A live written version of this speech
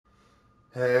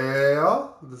Hey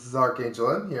all, this is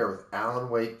Archangel M here with Alan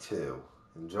Wake 2.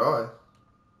 Enjoy.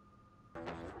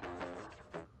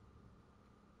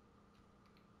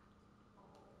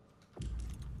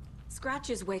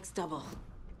 Scratches wakes double.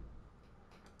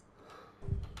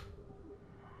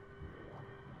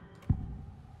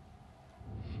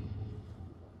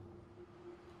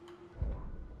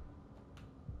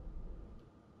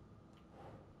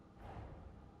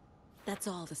 That's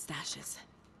all the stashes.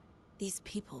 These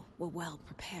people were well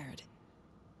prepared.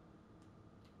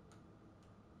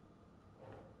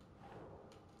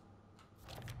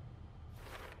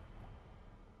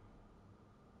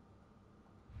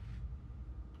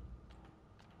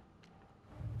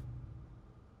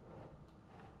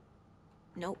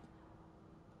 Nope.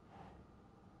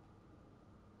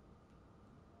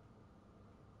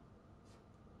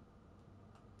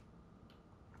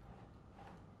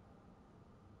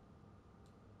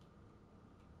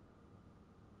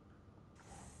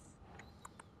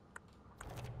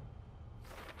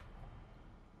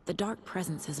 The dark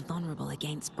presence is vulnerable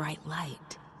against bright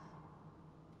light.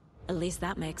 At least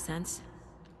that makes sense.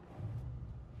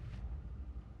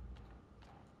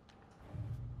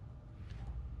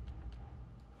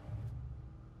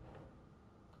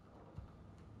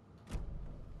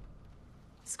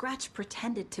 Scratch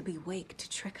pretended to be Wake to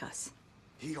trick us.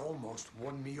 He almost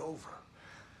won me over.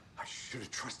 I should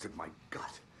have trusted my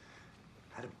gut.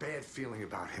 Had a bad feeling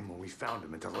about him when we found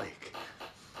him at the lake.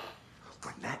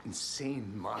 When that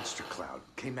insane monster cloud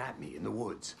came at me in the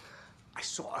woods, I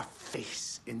saw a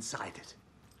face inside it.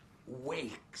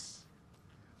 Wake's.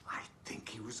 I think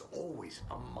he was always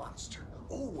a monster.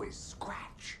 Always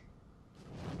Scratch.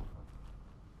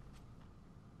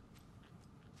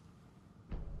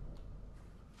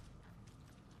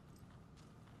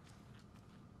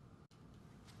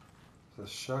 There's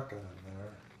a shotgun in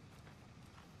there.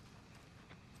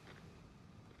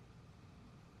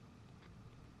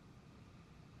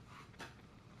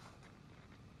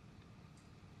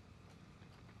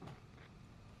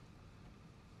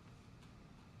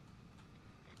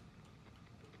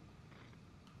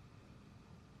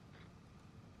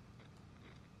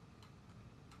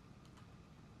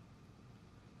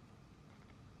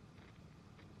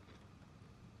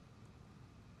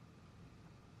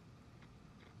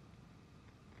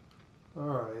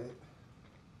 Alright.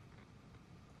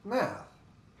 Math.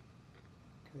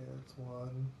 Okay, that's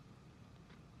one.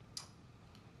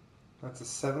 That's a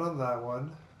 7 on that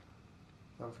one.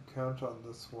 Now if we count on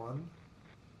this one,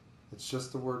 it's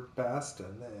just the word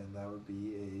Baston, and that would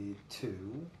be a 2.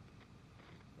 And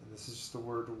this is just the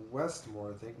word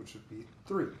Westmore, I think, which would be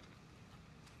 3.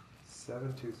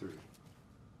 7, 2, 3.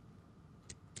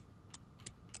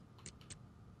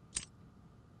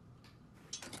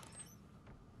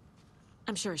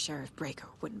 I'm sure Sheriff Breaker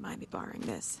wouldn't mind me borrowing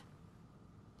this.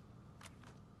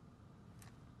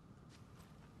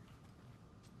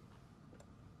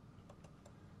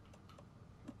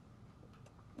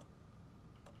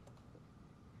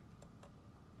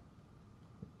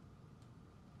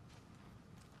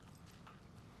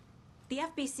 The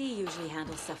FBC usually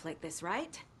handles stuff like this,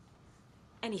 right?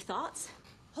 Any thoughts?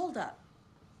 Hold up.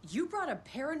 You brought a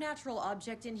paranatural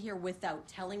object in here without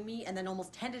telling me and then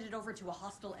almost handed it over to a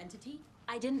hostile entity?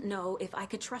 I didn't know if I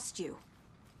could trust you.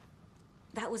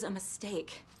 That was a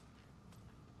mistake.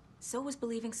 So was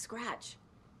believing Scratch.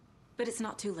 But it's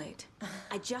not too late.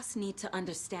 I just need to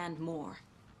understand more.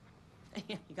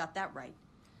 Yeah, you got that right.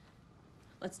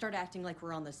 Let's start acting like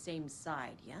we're on the same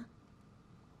side, yeah?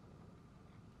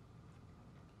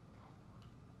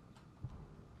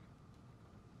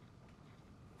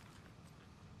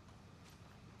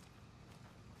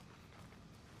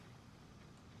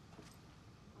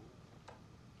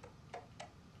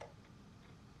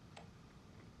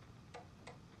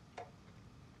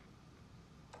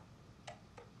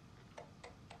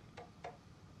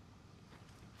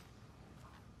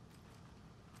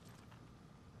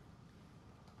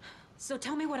 So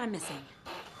tell me what I'm missing.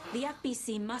 The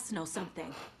FBC must know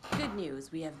something. Good news,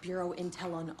 we have Bureau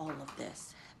intel on all of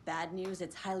this. Bad news,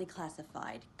 it's highly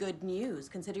classified. Good news,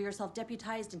 consider yourself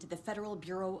deputized into the Federal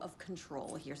Bureau of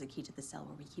Control. Here's a key to the cell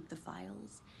where we keep the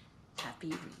files. Happy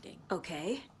reading.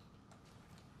 Okay.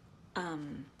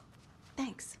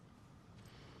 Thanks.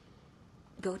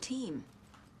 Go team.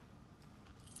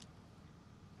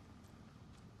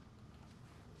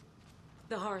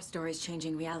 The horror story's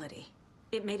changing reality.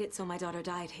 It made it so my daughter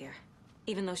died here,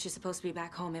 even though she's supposed to be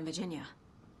back home in Virginia.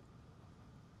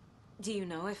 Do you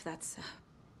know if that's...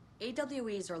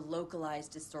 AWEs are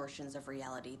localized distortions of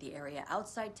reality. The area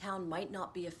outside town might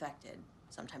not be affected.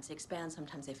 Sometimes they expand,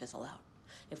 sometimes they fizzle out.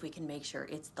 If we can make sure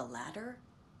it's the latter,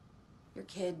 Your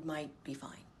kid might be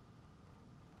fine.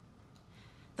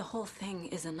 The whole thing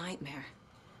is a nightmare.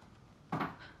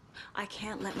 I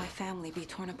can't let my family be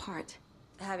torn apart.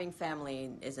 Having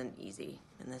family isn't easy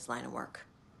in this line of work.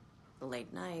 The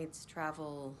late nights,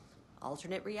 travel,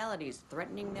 alternate realities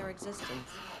threatening their existence.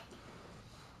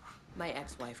 My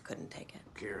ex-wife couldn't take it.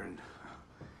 Karen,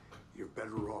 you're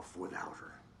better off without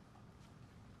her.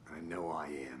 I know I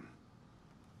am.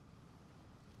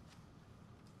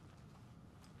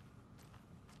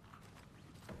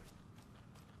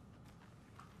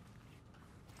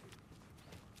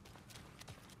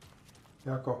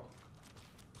 Yako.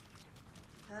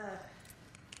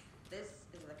 This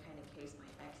is the kind of case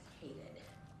my ex hated.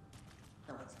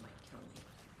 Alex might kill me.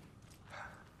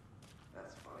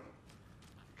 That's funny.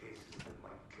 Cases that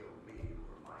might kill me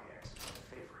were my ex's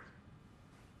favorite.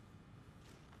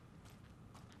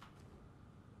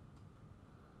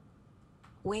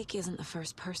 Wake isn't the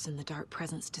first person the Dark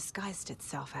Presence disguised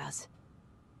itself as.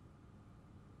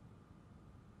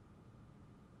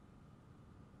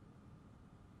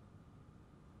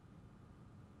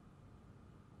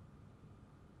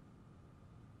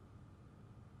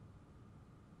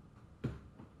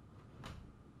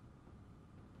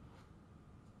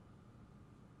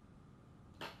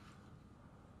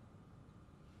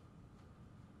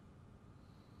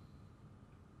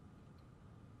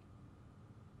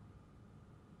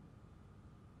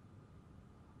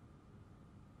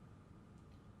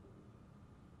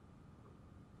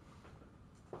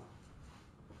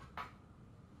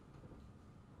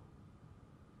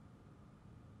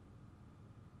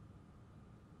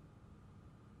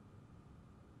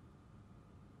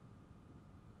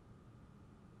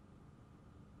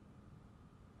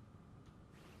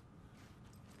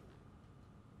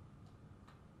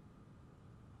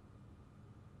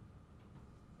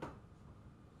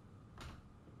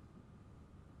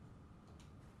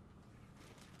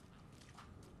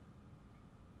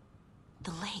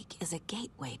 The lake is a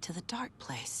gateway to the dark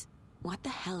place. What the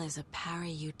hell is a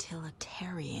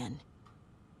para-utilitarian?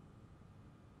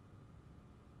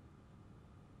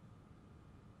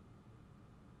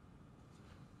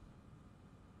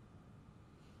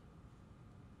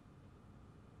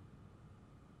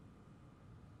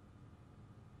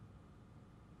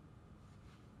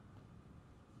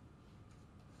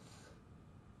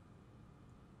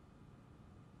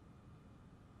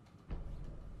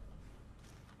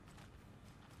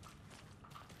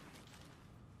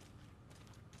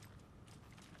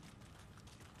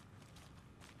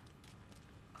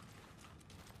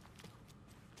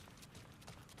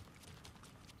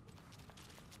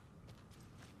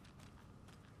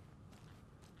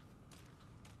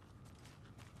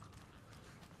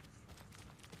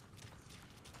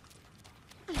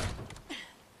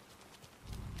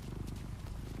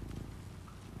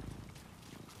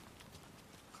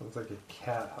 Sounds like a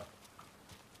cat.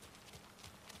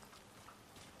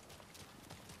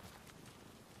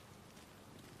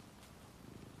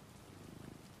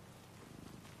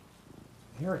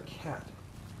 I hear a cat.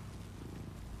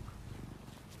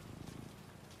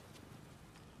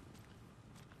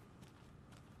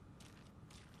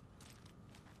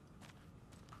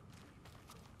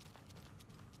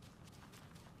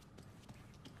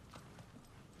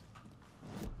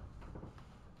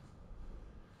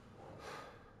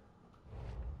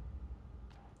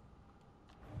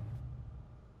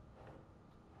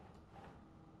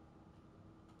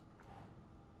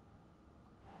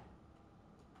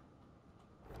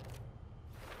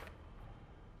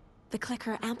 The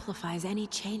clicker amplifies any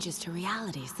changes to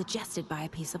reality suggested by a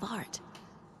piece of art.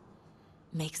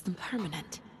 Makes them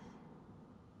permanent.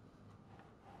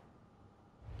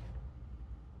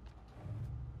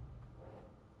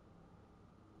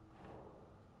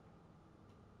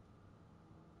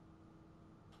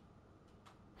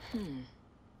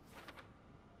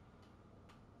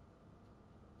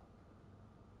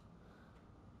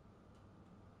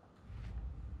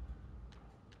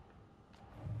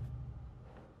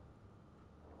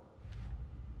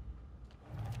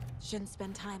 Shouldn't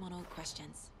spend time on old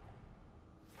questions.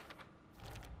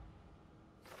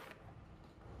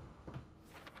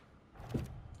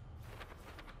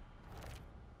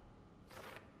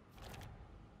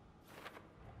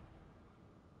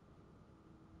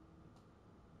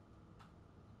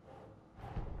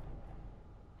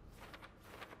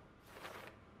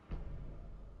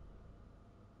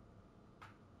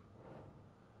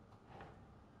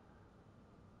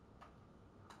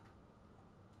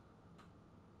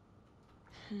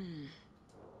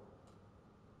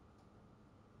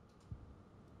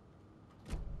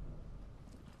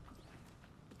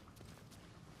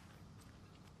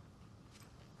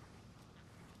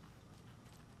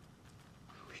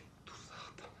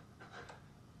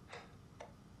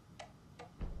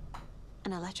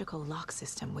 An electrical lock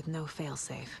system with no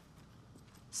failsafe.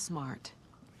 Smart.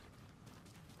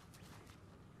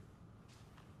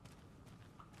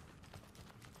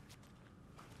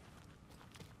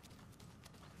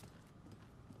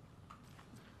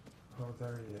 Oh,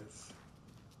 there he is.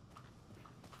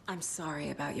 I'm sorry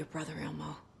about your brother,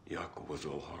 Ilmo. Jaakko was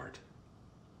all heart.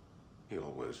 He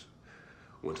always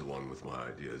went along with my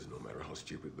ideas, no matter how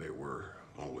stupid they were.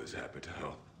 Always happy to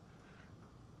help.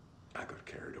 I got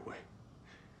carried away.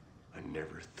 I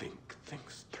never think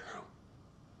things through.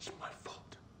 It's my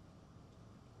fault.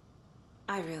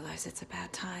 I realize it's a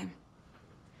bad time.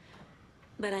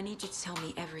 But I need you to tell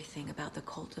me everything about the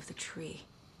Cult of the Tree.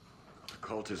 The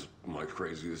cult is my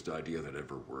craziest idea that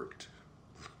ever worked.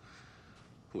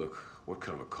 Look, what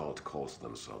kind of a cult calls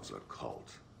themselves a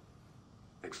cult?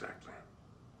 Exactly.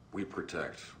 We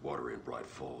protect water in Bright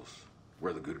Falls.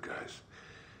 We're the good guys.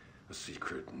 A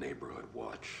secret neighborhood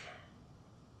watch.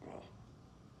 Well,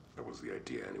 that was the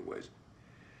idea anyways.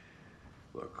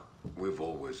 Look, we've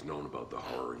always known about the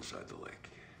horror inside the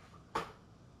lake.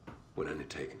 When any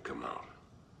Taken come out,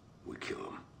 we kill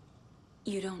them.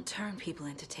 You don't turn people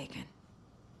into Taken.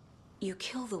 You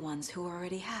kill the ones who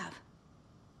already have.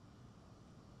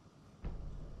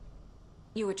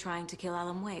 You were trying to kill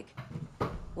Alan Wake.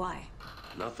 Why?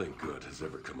 Nothing good has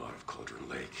ever come out of Cauldron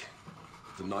Lake.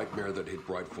 The nightmare that hit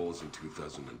Bright Falls in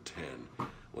 2010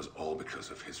 was all because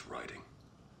of his writing.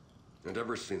 And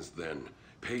ever since then,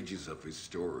 pages of his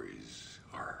stories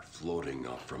are floating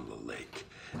up from the lake,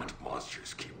 and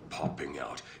monsters keep popping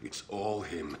out. It's all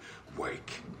him,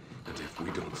 Wake. And if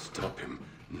we don't stop him,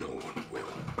 no one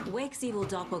will. Wake's evil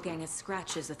doppelganger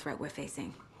Scratch is the threat we're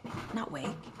facing, not Wake.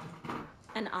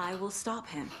 And I will stop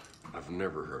him. I've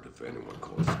never heard of anyone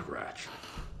called Scratch.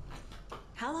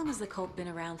 How long has the cult been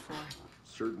around for?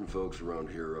 Certain folks around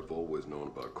here have always known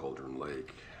about Cauldron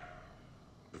Lake.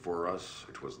 Before us,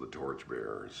 it was the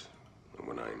Torchbearers. And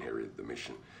when I inherited the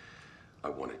mission, I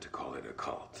wanted to call it a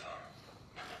cult.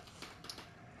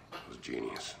 It was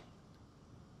genius.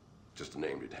 Just a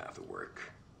name did half the work.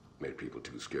 Made people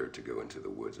too scared to go into the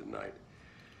woods at night.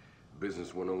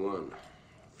 Business 101.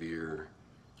 Fear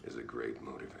is a great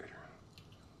motivator.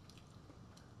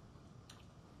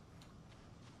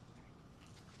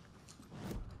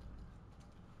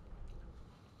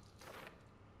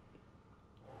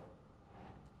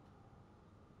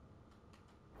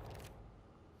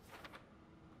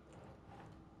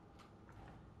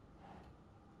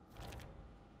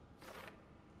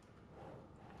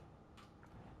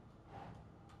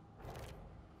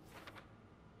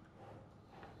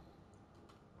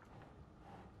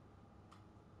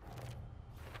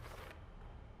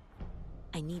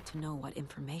 I need to know what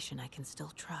information I can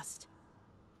still trust.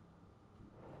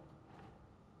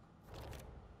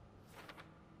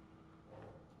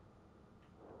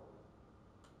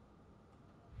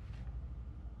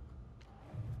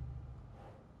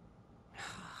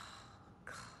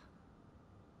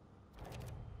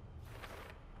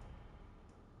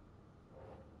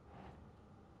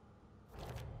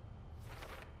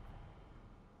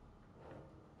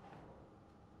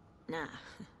 Nah.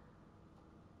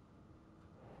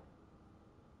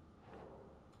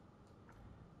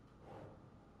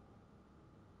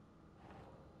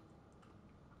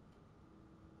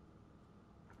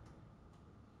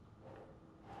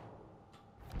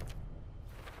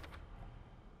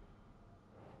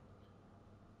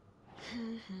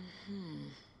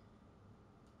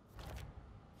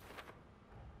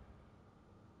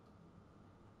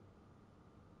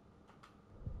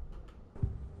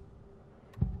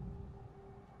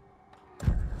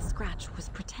 Scratch was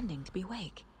pretending to be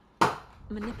Wake,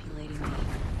 manipulating me.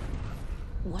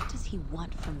 What does he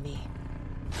want from me?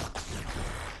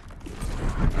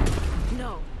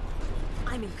 No!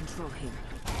 I'm in control here.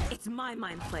 It's my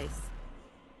mind place.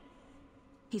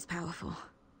 He's powerful.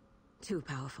 Too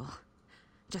powerful.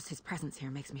 Just his presence here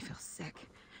makes me feel sick.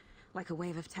 Like a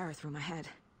wave of terror through my head.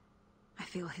 I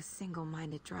feel his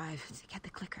single-minded drive to get the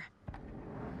clicker.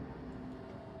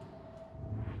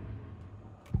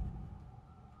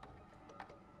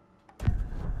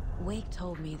 Wake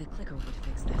told me the clicker would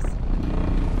fix this.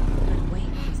 But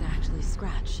Wake was actually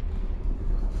Scratch.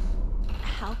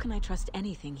 How can I trust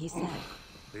anything he said?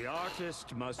 The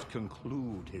artist must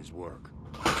conclude his work.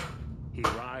 He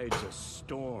rides a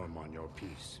storm on your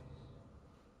piece.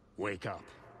 Wake up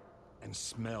and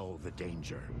smell the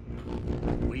danger.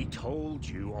 We told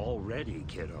you already,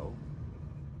 kiddo.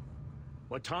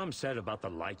 What Tom said about the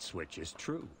light switch is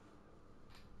true.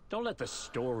 Don't let the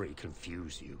story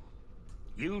confuse you.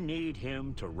 You need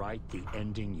him to write the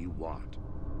ending you want.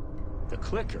 The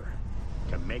clicker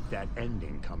can make that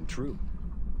ending come true.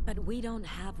 But we don't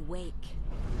have Wake.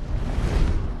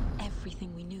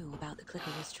 Everything we knew about the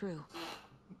Clicker was true.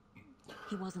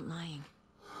 He wasn't lying.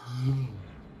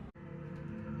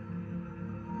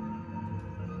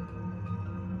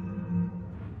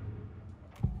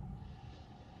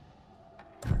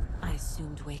 I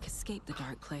assumed Wake escaped the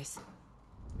dark place.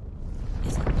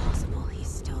 Is it possible he's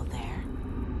still there?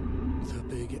 The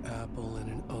Big Apple in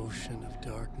an ocean of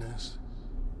darkness.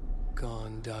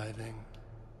 Gone diving.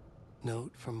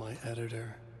 Note from my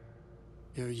editor.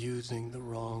 You're using the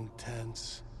wrong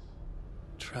tense.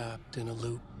 Trapped in a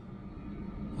loop.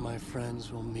 My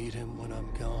friends will meet him when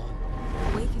I'm gone.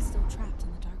 Wake is still trapped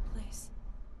in the dark place.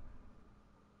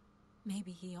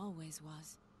 Maybe he always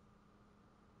was.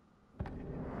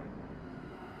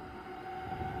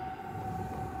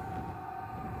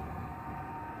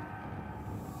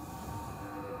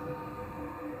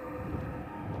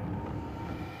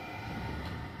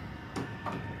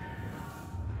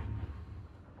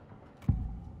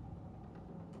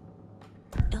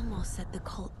 Ilmo said the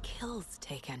cult kills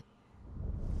Taken.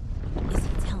 Is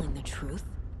he telling the truth?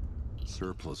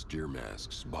 Surplus deer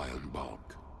masks buy in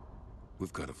bulk.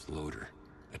 We've got a floater,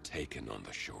 a Taken on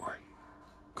the shore.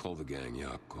 Call the gang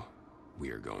Yako. We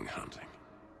are going hunting.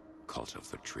 Cult of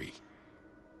the Tree.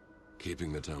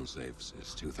 Keeping the town safe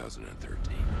since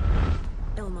 2013.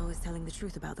 Ilmo is telling the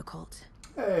truth about the cult.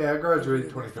 Hey, I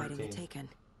graduated We're fighting the 2013. Taken.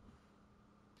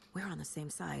 We're on the same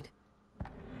side.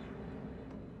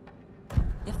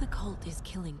 If the cult is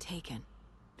killing Taken,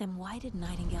 then why did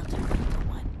Nightingale turn into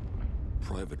one?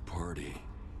 Private party.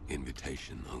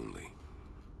 Invitation only.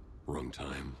 Wrong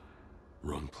time.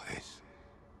 Wrong place.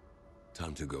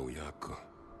 Time to go, Yako.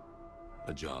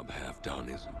 A job half done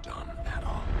isn't done at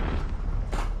all.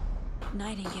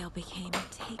 Nightingale became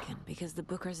Taken because the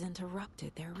Bookers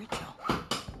interrupted their ritual.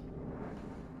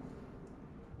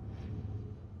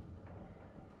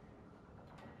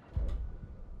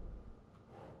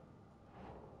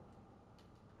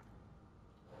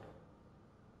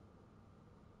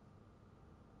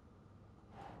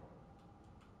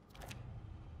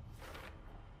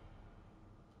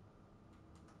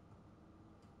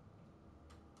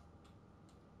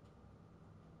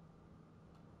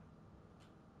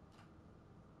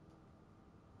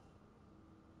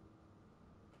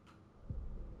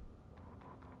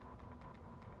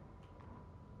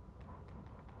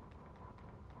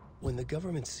 When the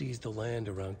government seized the land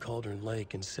around Cauldron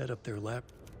Lake and set up their lab...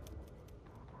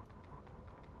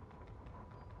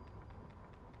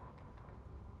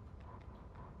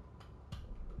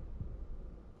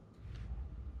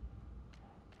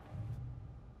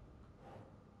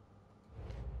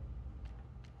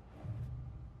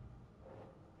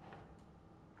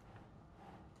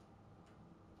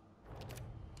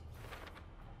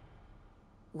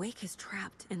 Wake is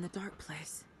trapped in the dark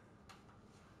place.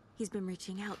 He's been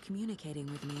reaching out, communicating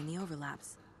with me in the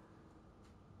overlaps.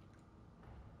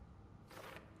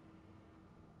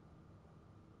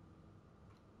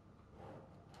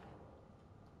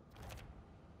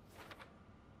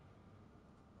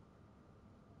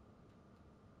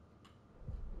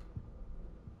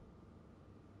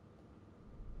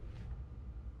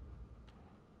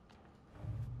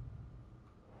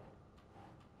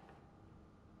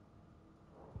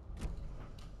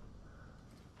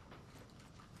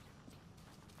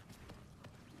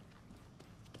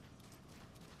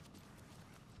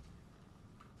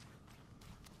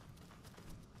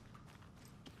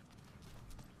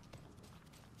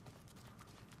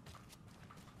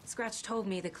 Scratch told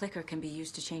me the clicker can be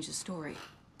used to change the story.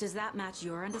 Does that match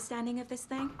your understanding of this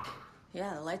thing?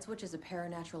 Yeah, the light switch is a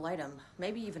paranatural item,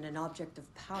 maybe even an object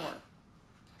of power.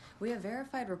 We have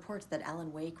verified reports that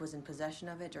Alan Wake was in possession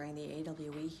of it during the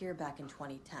AWE here back in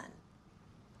 2010.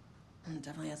 It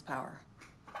definitely has power.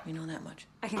 We know that much.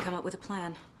 I can come up with a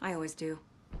plan. I always do.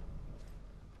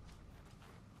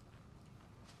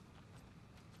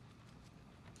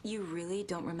 You really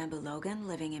don't remember Logan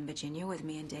living in Virginia with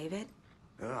me and David?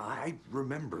 I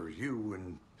remember you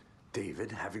and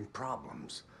David having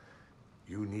problems.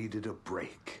 You needed a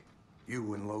break.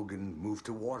 You and Logan moved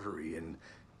to Watery and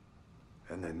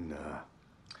then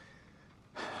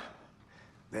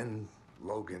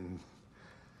Logan,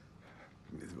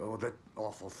 oh, that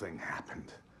awful thing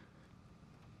happened.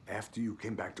 After you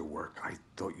came back to work, I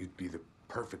thought you'd be the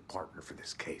perfect partner for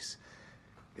this case,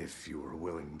 if you were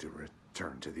willing to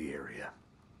return to the area.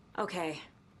 Okay.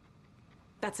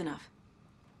 That's enough.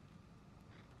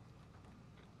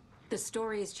 The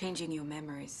story is changing your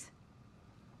memories.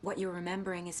 What you're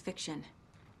remembering is fiction.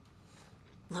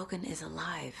 Logan is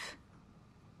alive.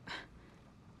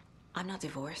 I'm not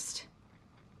divorced.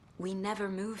 We never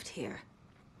moved here.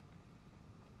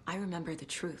 I remember the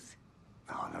truth.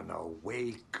 No.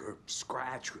 Wake or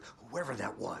Scratch, whoever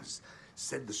that was,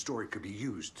 said the story could be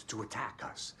used to attack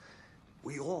us.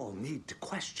 We all need to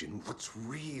question what's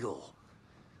real.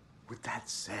 With that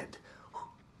said,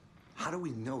 how do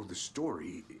we know the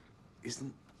story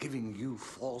isn't giving you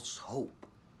false hope?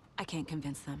 I can't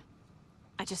convince them.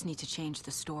 I just need to change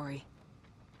the story.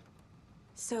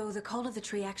 So the Cult of the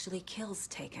Tree actually kills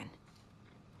Taken.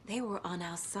 They were on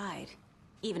our side,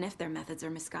 even if their methods are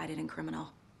misguided and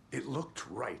criminal. It looked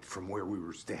right from where we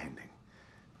were standing.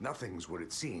 Nothing's what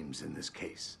it seems in this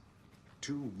case.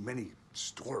 Too many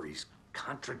stories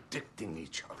contradicting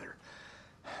each other.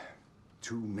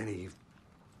 Too many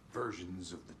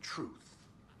versions of the truth.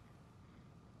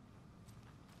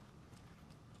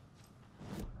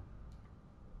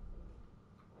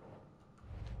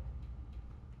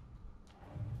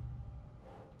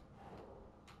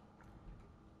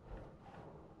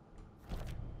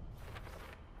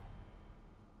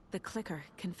 The clicker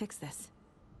can fix this,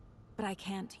 but I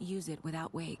can't use it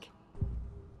without Wake.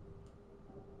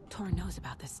 Tor knows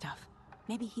about this stuff.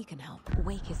 Maybe he can help.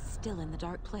 Wake is still in the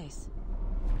dark place.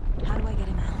 How do I get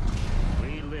him out?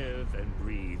 We live and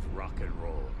breathe rock and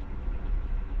roll.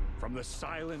 From the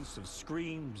silence of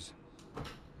screams,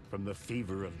 from the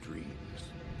fever of dreams.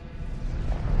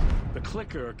 The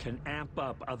clicker can amp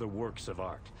up other works of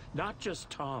art, not just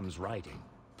Tom's writing.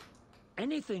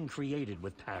 Anything created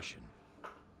with passion.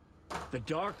 The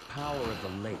dark power of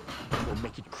the lake will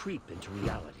make it creep into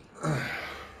reality.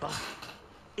 But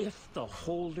if the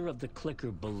holder of the clicker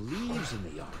believes in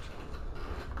the art,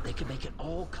 they can make it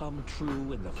all come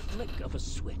true in the flick of a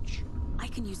switch. I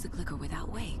can use the clicker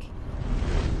without Wake.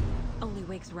 Only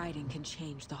Wake's writing can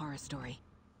change the horror story.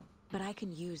 But I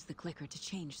can use the clicker to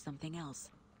change something else.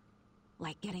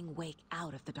 Like getting Wake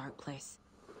out of the dark place.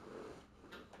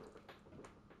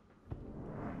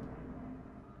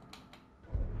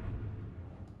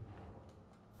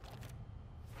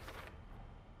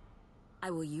 I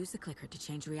will use the clicker to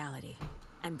change reality,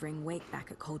 and bring Wake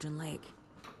back at Cauldron Lake.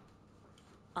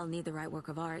 I'll need the right work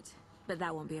of art, but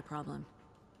that won't be a problem.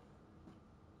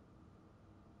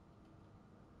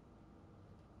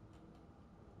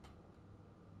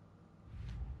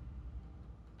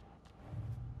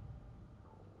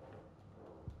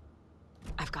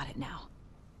 I've got it now.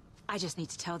 I just need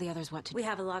to tell the others what to do. We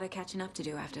have a lot of catching up to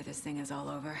do after this thing is all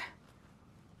over.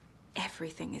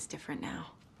 Everything is different now.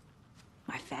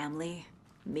 My family,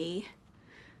 me,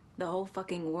 the whole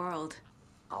fucking world.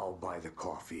 I'll buy the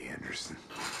coffee, Anderson.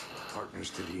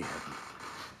 Partners to the end.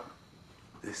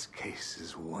 This case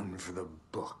is one for the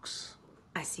books.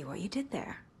 I see what you did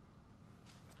there.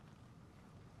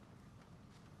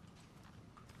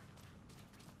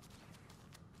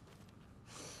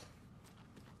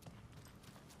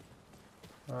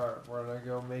 Alright, we're gonna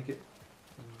go make it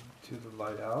to the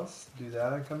lighthouse, do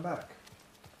that, and come back.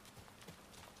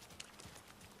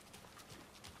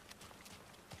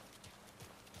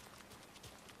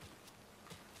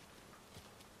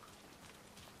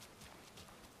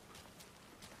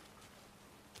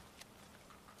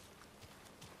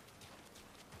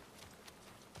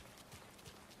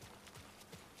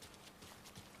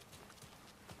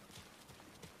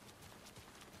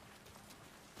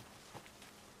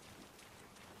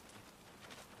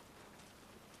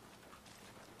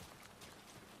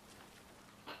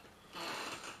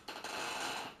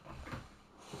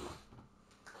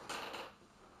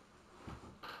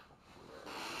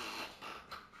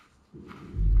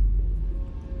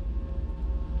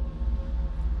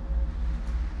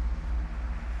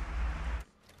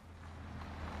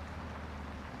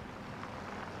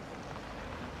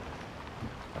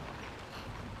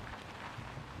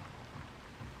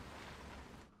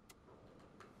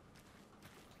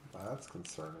 That's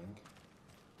concerning.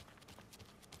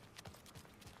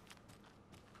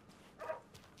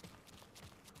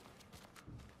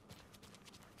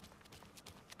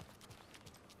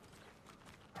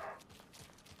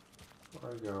 Before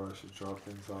I go, I should drop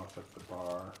things off at the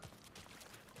bar.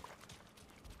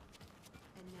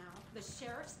 And now, the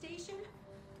sheriff's station?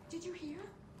 Did you hear?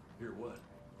 Hear what?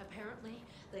 Apparently,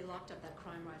 they locked up that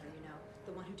crime writer, you know,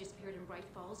 the one who disappeared in Bright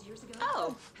Falls years ago.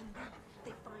 Oh! And then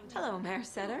they find Hello, him. Mayor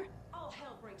Setter. All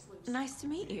hell breaks loose. Nice to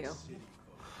meet you.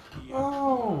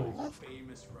 Oh!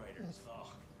 Famous writers.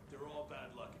 Oh, they're all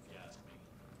bad luck if you ask me.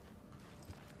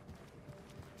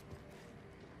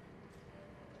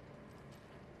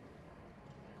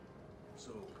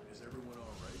 So, is everyone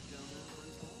all right down there,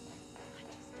 Bright Falls? I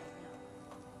just don't know.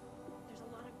 There's a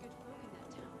lot of good folk in that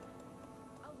town.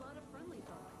 A lot of friendly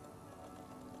folk.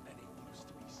 And it used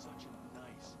to be such a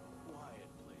nice, quiet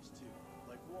place, too.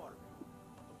 Like Waterview.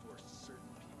 Before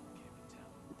certain people came to town.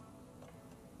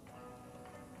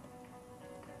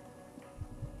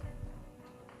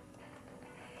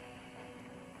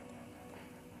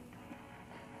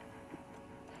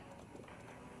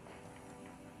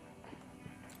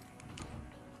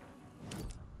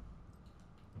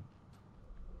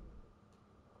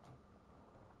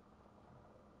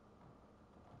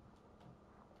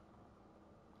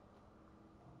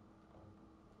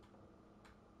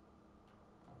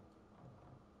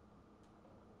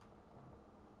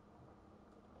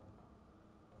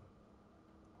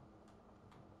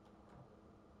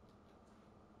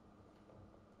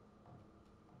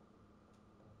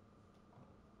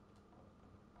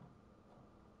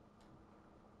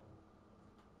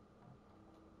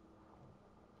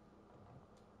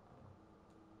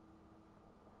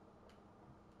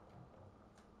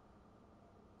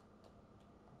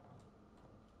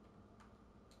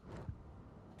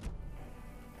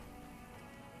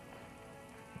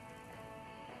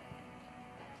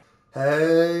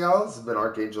 Hey y'all, this has been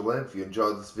Archangel Lane. If you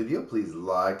enjoyed this video, please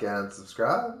like and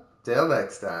subscribe. Till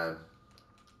next time.